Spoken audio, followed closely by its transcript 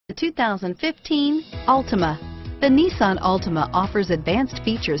The 2015 Altima. The Nissan Altima offers advanced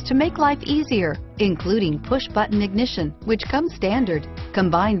features to make life easier, including push-button ignition, which comes standard.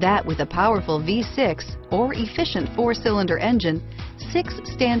 Combine that with a powerful V6 or efficient 4-cylinder engine, 6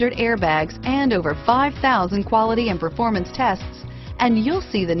 standard airbags, and over 5,000 quality and performance tests, and you'll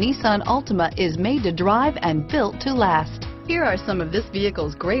see the Nissan Altima is made to drive and built to last. Here are some of this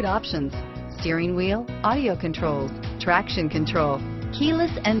vehicle's great options: steering wheel audio controls, traction control,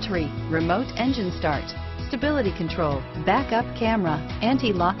 keyless entry, remote engine start, stability control, backup camera,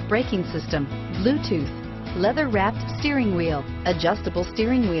 anti-lock braking system, Bluetooth, leather-wrapped steering wheel, adjustable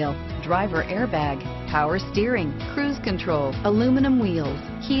steering wheel, driver airbag, power steering, cruise control, aluminum wheels,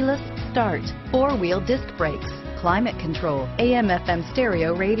 keyless start, 4-wheel disc brakes, climate control, AM/FM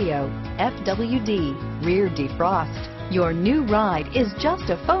stereo radio, FWD, rear defrost. Your new ride is just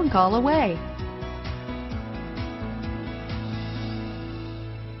a phone call away.